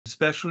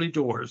Specialty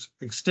Doors,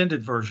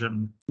 extended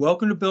version.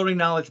 Welcome to Building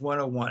Knowledge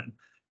 101.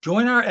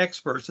 Join our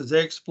experts as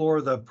they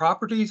explore the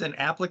properties and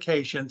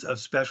applications of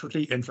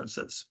specialty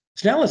entrances.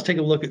 So now let's take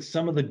a look at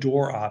some of the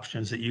door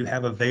options that you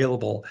have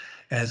available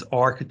as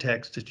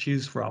architects to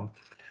choose from.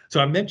 So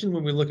I mentioned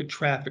when we look at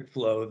traffic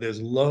flow,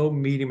 there's low,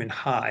 medium, and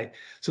high.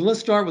 So let's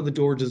start with the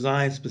door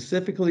designed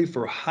specifically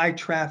for high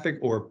traffic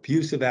or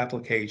abusive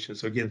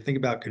applications. So again, think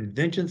about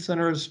convention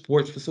centers,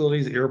 sports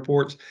facilities,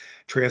 airports,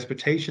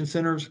 transportation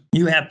centers.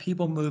 You have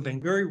people moving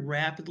very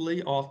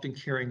rapidly, often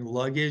carrying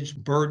luggage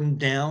burdened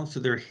down. So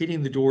they're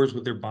hitting the doors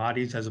with their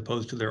bodies as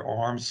opposed to their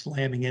arms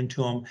slamming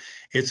into them.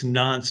 It's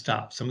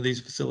nonstop. Some of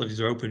these facilities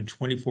are open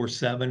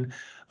 24/7.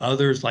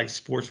 Others, like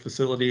sports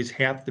facilities,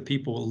 half the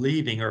people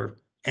leaving are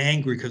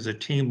angry because the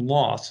team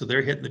lost. So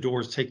they're hitting the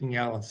doors, taking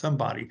out on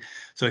somebody.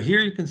 So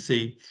here you can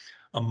see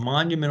a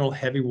monumental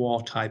heavy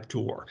wall type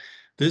door.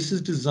 This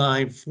is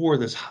designed for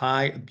this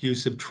high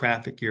abusive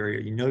traffic area.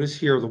 You notice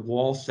here the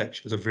wall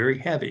sections are very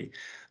heavy.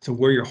 So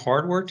where your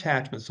hardware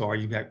attachments are,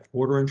 you've got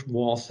 1/4-inch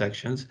wall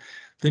sections.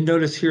 Then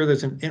notice here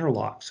there's an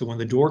interlock. So when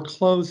the door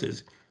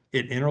closes,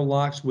 it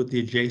interlocks with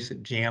the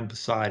adjacent jamb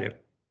beside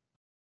it.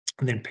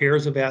 And then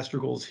pairs of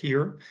astragals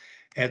here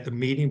at the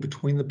meeting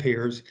between the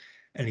pairs,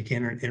 and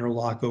again, an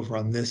interlock over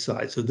on this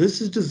side. So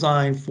this is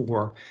designed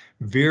for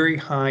very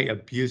high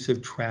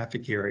abusive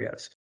traffic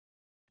areas.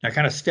 Now,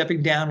 kind of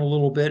stepping down a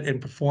little bit in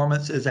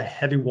performance is a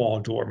heavy wall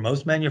door.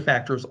 Most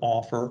manufacturers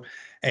offer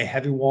a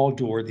heavy wall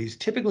door. These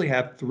typically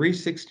have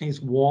 3/16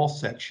 wall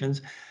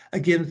sections.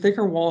 Again,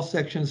 thicker wall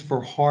sections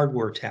for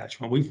hardware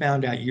attachment. We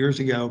found out years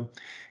ago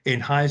in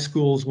high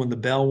schools when the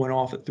bell went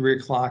off at 3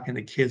 o'clock and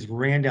the kids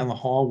ran down the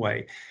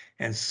hallway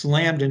and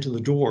slammed into the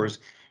doors,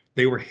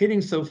 they were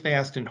hitting so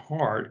fast and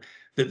hard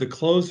that the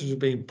closers were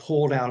being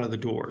pulled out of the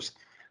doors.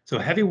 So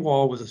heavy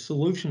wall was a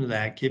solution to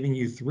that, giving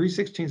you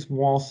 3/16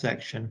 wall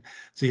section,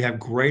 so you have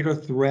greater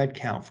thread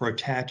count for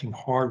attaching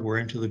hardware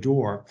into the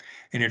door,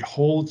 and it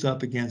holds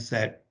up against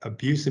that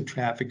abusive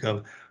traffic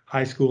of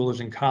high schoolers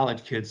and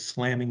college kids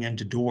slamming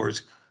into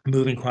doors,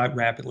 moving quite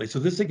rapidly. So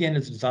this again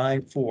is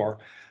designed for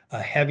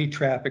a heavy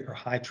traffic or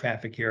high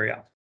traffic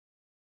area.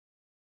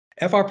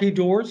 FRP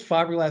doors,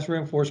 fiberglass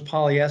reinforced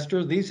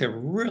polyester, these have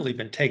really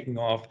been taking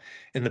off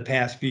in the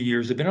past few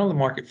years. They've been on the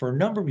market for a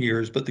number of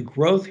years, but the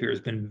growth here has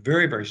been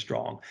very, very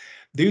strong.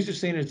 These are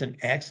seen as an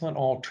excellent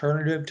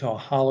alternative to a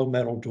hollow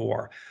metal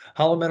door.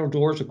 Hollow metal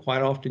doors are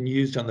quite often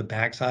used on the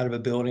backside of a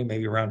building,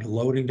 maybe around the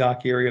loading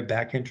dock area,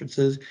 back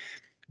entrances.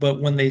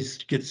 But when they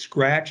get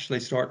scratched, they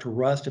start to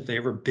rust. If they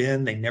ever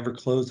bend, they never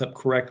close up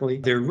correctly.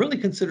 They're really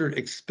considered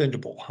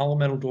expendable. Hollow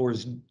metal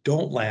doors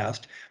don't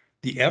last.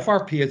 The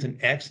FRP is an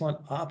excellent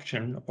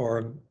option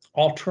or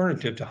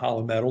alternative to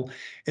hollow metal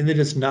in that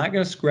it's not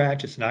going to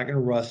scratch, it's not going to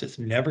rust, it's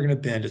never going to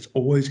bend, it's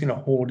always going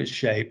to hold its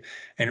shape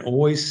and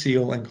always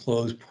seal and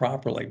close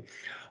properly.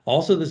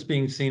 Also, this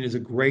being seen as a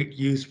great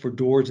use for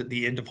doors at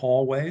the end of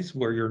hallways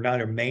where you're not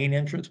a main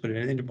entrance, but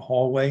an end of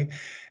hallway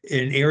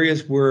in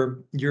areas where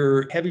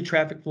you're heavy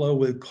traffic flow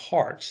with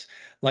carts,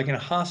 like in a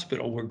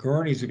hospital where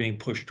gurneys are being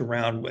pushed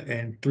around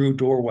and through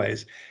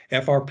doorways.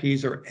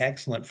 FRPs are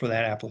excellent for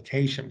that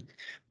application.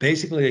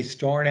 Basically, they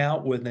start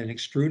out with an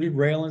extruded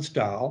rail and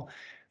style,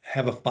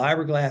 have a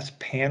fiberglass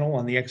panel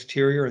on the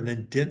exterior, and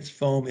then dense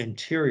foam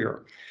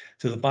interior.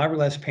 So the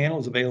fiberglass panel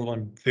is available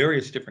in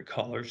various different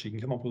colors. You can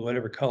come up with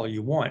whatever color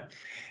you want.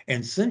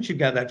 And since you've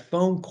got that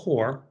foam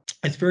core,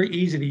 it's very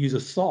easy to use a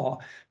saw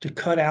to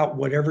cut out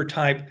whatever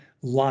type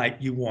light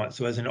you want.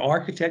 So as an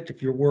architect,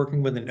 if you're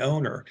working with an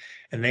owner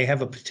and they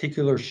have a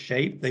particular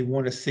shape they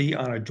want to see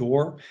on a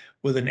door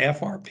with an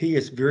FRP,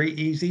 it's very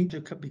easy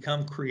to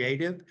become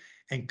creative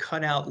and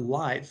cut out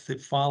lights that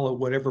follow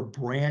whatever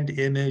brand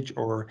image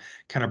or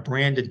kind of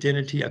brand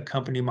identity a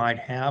company might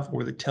have,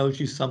 or that tells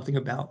you something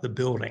about the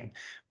building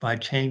by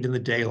changing the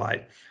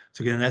daylight.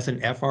 So again, that's an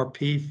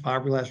FRP,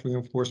 fiberglass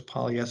reinforced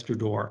polyester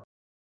door.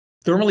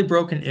 Thermally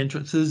broken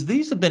entrances,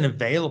 these have been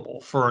available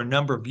for a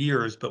number of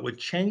years, but with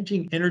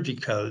changing energy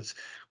codes,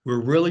 we're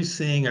really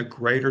seeing a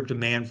greater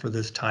demand for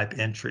this type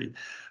entry.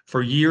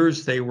 For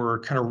years, they were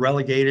kind of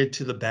relegated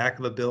to the back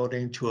of a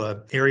building, to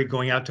an area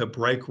going out to a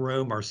break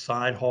room or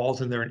side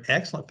halls, and they're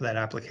excellent for that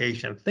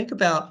application. Think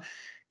about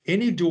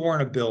any door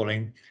in a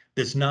building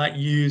that's not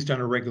used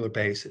on a regular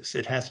basis.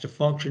 It has to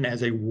function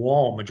as a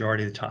wall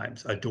majority of the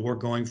times, a door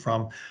going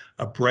from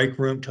a break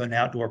room to an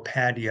outdoor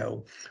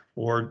patio,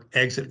 or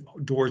exit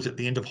doors at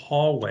the end of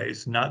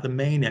hallways, not the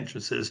main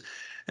entrances.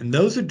 And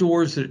those are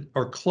doors that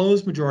are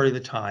closed majority of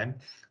the time,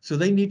 so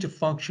they need to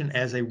function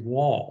as a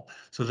wall.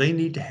 So they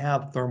need to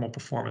have thermal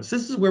performance.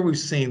 This is where we've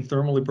seen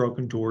thermally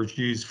broken doors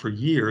used for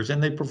years,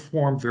 and they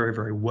perform very,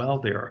 very well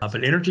there.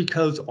 But energy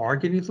codes are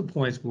getting to the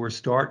points where we're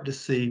starting to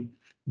see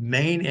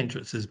main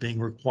entrances being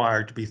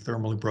required to be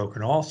thermally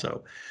broken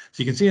also.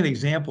 So you can see in the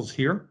examples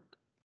here,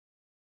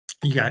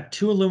 you got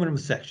two aluminum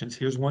sections.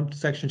 Here's one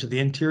section to the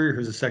interior,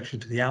 here's a section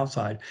to the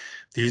outside.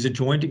 These are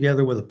joined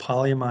together with a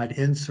polyamide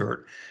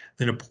insert,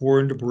 then a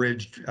pour-into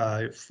bridge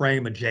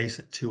frame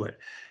adjacent to it.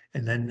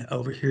 And then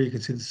over here, you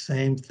can see the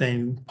same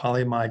thing,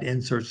 polyamide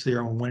inserts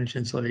there on 1-inch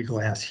insulated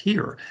glass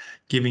here,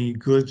 giving you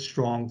good,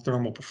 strong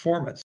thermal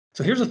performance.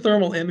 So here's a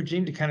thermal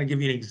imaging to kind of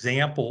give you an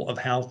example of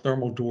how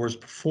thermal doors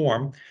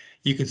perform.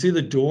 You can see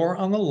the door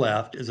on the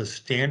left is a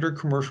standard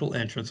commercial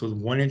entrance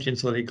with 1-inch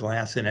insulated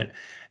glass in it.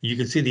 You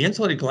can see the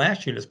insulated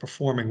glass unit is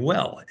performing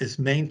well. It's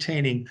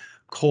maintaining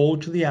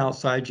cold to the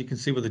outside. You can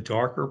see with a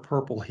darker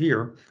purple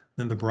here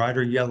than the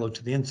brighter yellow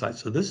to the inside.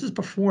 So this is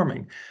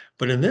performing.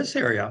 But in this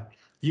area,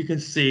 you can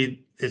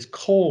see it's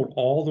cold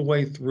all the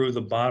way through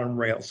the bottom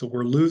rail. So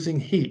we're losing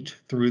heat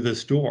through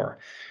this door.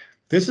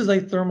 This is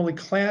a thermally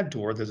clad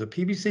door. There's a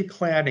PVC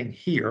cladding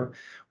here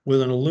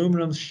with an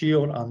aluminum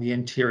shield on the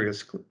interior.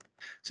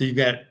 So you've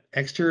got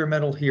exterior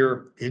metal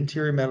here,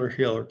 interior metal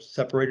here,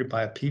 separated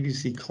by a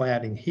PVC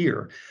cladding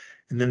here,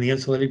 and then the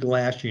insulated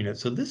glass unit.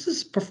 So this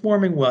is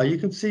performing well. You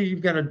can see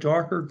you've got a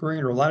darker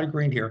green or a lighter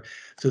green here.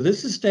 So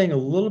this is staying a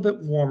little bit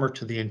warmer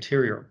to the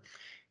interior.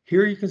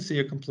 Here you can see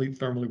a complete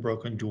thermally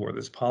broken door.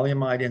 There's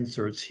polyamide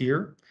inserts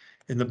here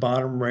in the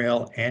bottom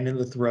rail and in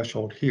the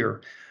threshold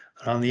here.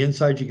 On the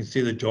inside, you can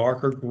see the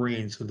darker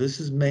green. So this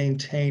is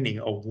maintaining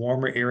a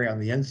warmer area on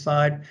the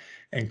inside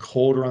and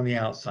colder on the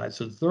outside.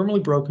 So the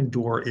thermally broken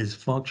door is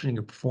functioning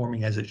and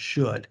performing as it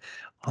should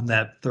on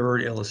that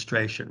third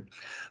illustration.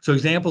 So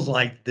examples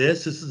like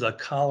this is a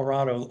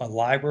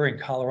library in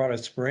Colorado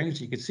Springs.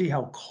 You can see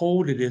how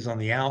cold it is on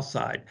the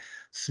outside,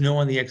 snow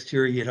on the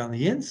exterior, yet on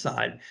the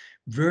inside,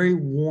 very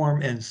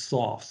warm and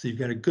soft. So you've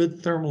got a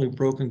good thermally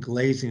broken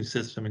glazing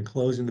system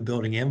enclosing the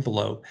building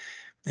envelope.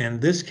 In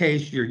this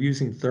case, you're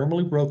using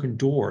thermally broken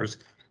doors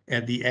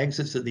at the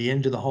exits at the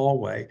end of the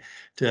hallway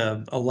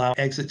to allow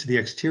exit to the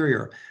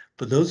exterior.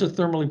 But those are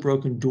thermally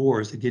broken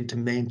doors, again, to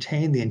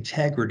maintain the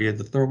integrity of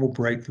the thermal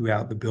break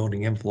throughout the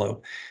building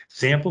envelope.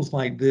 Examples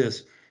like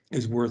this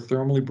is where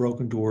thermally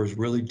broken doors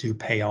really do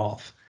pay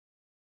off.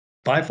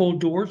 Bifold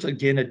doors,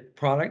 again, a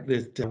product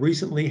that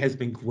recently has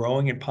been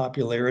growing in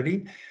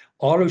popularity.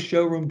 Auto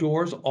showroom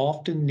doors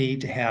often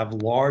need to have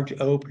large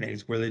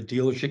openings where the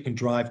dealership can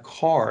drive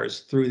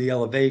cars through the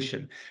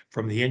elevation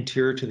from the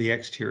interior to the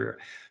exterior.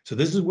 So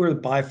this is where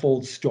the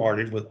bifold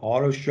started with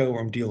auto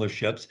showroom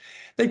dealerships.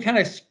 They kind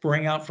of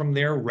spring out from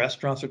there.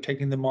 Restaurants are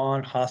taking them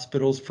on,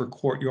 hospitals for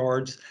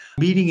courtyards,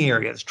 meeting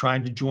areas,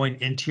 trying to join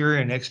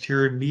interior and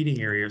exterior meeting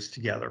areas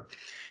together.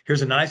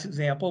 Here's a nice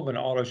example of an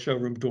auto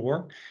showroom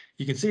door.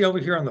 You can see over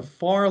here on the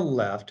far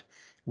left,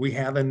 we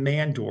have a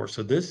man door.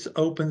 So this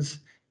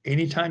opens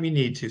anytime you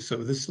need to. So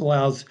this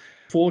allows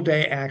full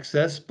day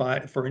access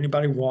for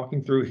anybody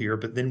walking through here.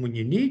 But then when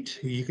you need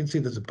to, you can see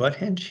there's a butt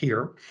hinge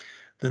here.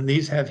 Then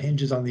these have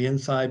hinges on the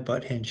inside,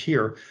 butt hinge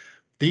here.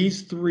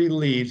 These three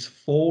leads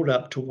fold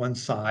up to one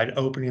side,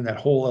 opening that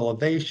whole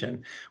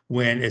elevation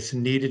when it's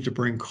needed to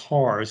bring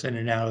cars in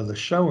and out of the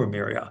showroom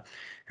area.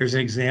 Here's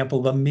an example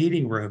of a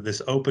meeting room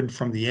that's opened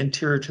from the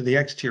interior to the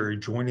exterior,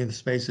 joining the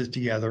spaces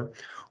together,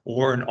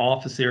 or an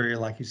office area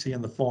like you see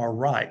on the far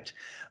right,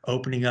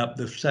 opening up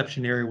the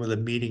reception area with a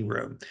meeting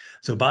room.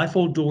 So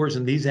bifold doors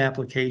in these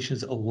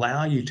applications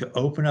allow you to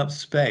open up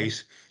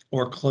space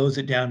or close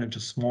it down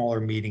into smaller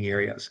meeting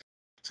areas.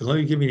 So let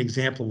me give you an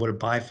example of what a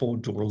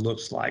bifold door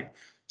looks like.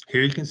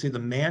 Here you can see the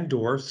man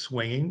door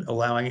swinging,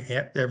 allowing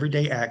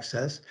everyday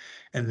access.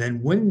 And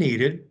then when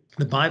needed,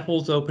 the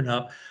bifolds open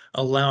up,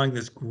 allowing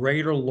this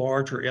greater,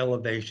 larger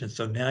elevation.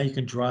 So now you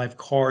can drive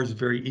cars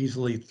very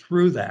easily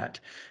through that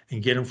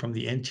and get them from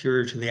the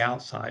interior to the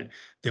outside.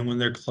 Then when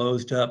they're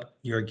closed up,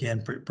 you're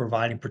again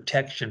providing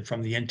protection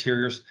from the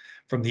interiors,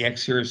 from the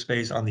exterior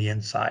space on the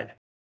inside.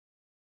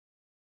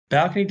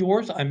 Balcony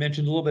doors, I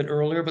mentioned a little bit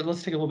earlier, but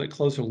let's take a little bit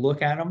closer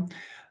look at them.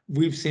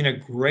 We've seen a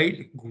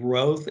great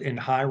growth in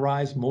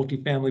high-rise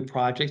multifamily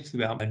projects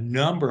throughout a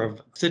number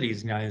of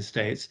cities in the United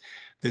States.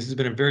 This has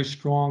been a very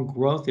strong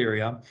growth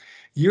area.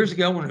 Years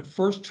ago, when it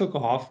first took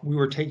off, we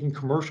were taking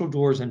commercial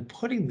doors and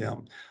putting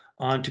them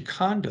onto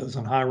condos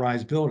on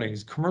high-rise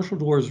buildings. Commercial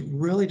doors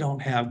really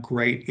don't have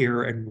great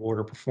air and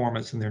water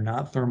performance, and they're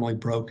not thermally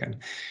broken.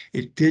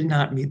 It did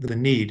not meet the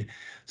need.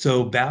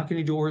 So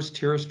balcony doors,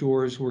 terrace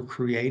doors were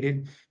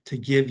created to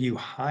give you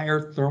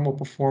higher thermal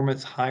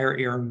performance, higher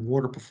air and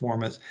water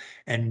performance,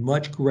 and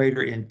much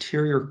greater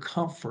interior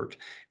comfort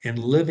in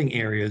living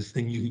areas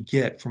than you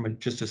get from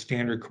just a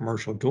standard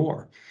commercial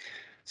door.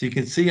 So you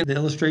can see in the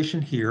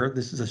illustration here,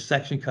 this is a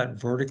section cut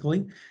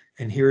vertically,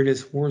 and here it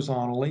is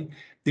horizontally.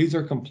 These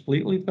are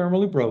completely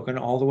thermally broken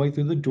all the way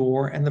through the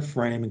door and the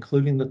frame,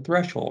 including the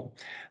threshold.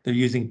 They're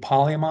using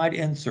polyamide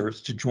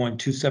inserts to join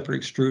two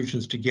separate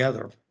extrusions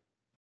together.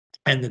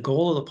 And the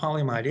goal of the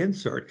polyamide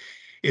insert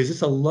is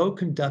it's a low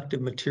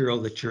conductive material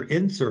that you're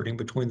inserting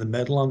between the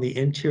metal on the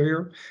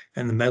interior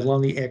and the metal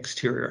on the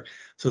exterior.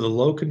 So the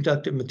low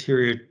conductive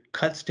material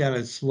cuts down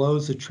and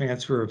slows the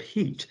transfer of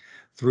heat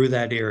through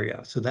that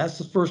area. So that's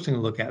the first thing to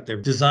look at.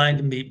 They're designed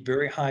to meet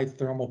very high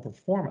thermal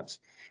performance.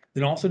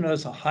 Then also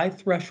notice a high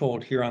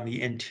threshold here on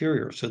the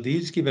interior. So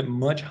these give it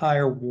much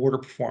higher water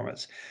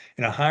performance.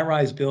 In a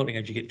high-rise building,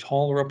 as you get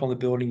taller up on the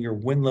building, your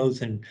wind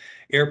loads and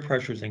air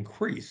pressures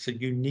increase. So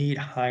you need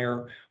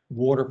higher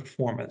water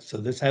performance. So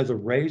this has a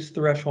raised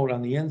threshold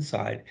on the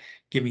inside,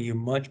 giving you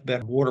much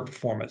better water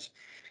performance.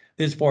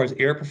 As far as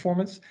air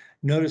performance,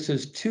 notice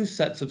there's two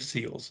sets of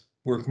seals,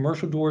 where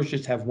commercial doors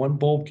just have one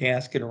bulb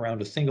gasket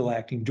around a single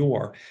acting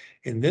door.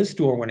 In this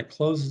door, when it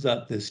closes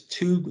up, there's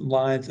two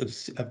lines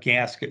of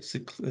gaskets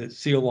that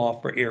seal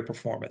off for air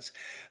performance.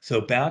 So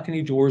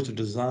balcony doors are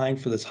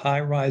designed for this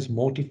high-rise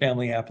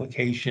multifamily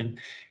application,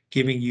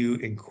 giving you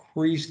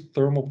increased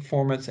thermal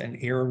performance and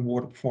air and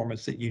water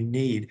performance that you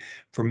need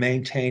for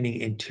maintaining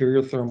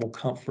interior thermal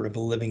comfort of a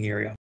living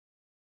area.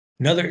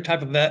 Another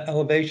type of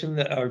elevation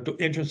that are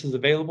entrances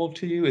available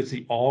to you is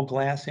the all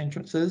glass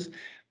entrances.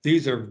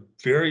 These are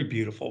very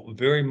beautiful,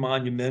 very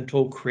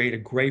monumental, create a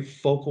great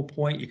focal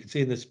point. You can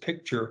see in this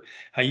picture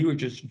how you were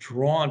just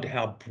drawn to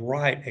how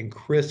bright and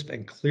crisp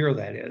and clear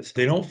that is.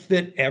 They don't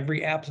fit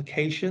every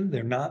application.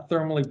 They're not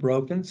thermally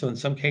broken. So in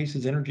some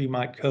cases,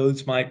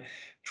 codes might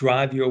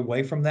drive you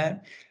away from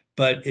that.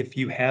 But if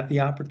you have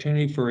the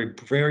opportunity for a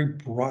very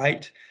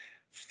bright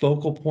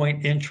focal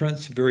point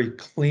entrance, very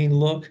clean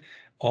look,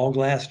 all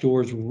glass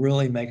doors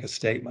really make a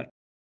statement.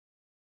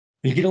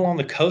 When you get along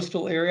the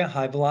coastal area,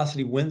 high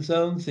velocity wind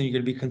zones, then you're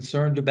going to be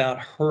concerned about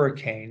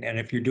hurricane. And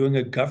if you're doing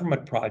a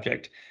government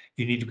project,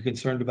 you need to be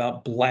concerned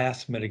about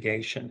blast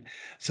mitigation.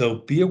 So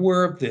be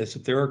aware of this.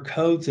 If there are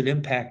codes that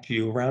impact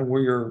you around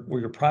where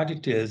your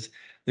project is,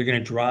 they're going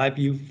to drive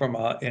you from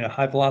in a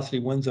high velocity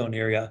wind zone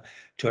area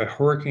to a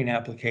hurricane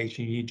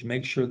application. You need to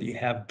make sure that you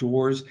have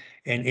doors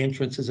and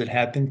entrances that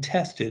have been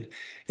tested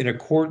in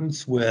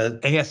accordance with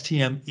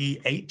ASTM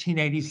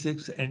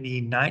E1886 and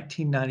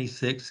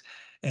E1996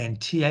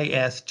 and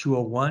TAS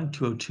 201,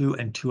 202,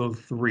 and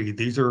 203.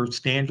 These are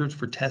standards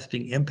for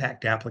testing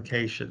impact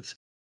applications.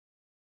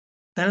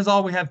 That is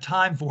all we have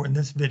time for in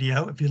this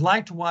video. If you'd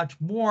like to watch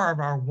more of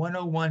our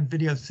 101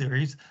 video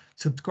series,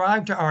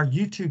 subscribe to our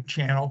YouTube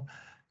channel,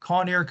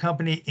 Kawneer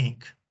Company,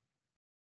 Inc.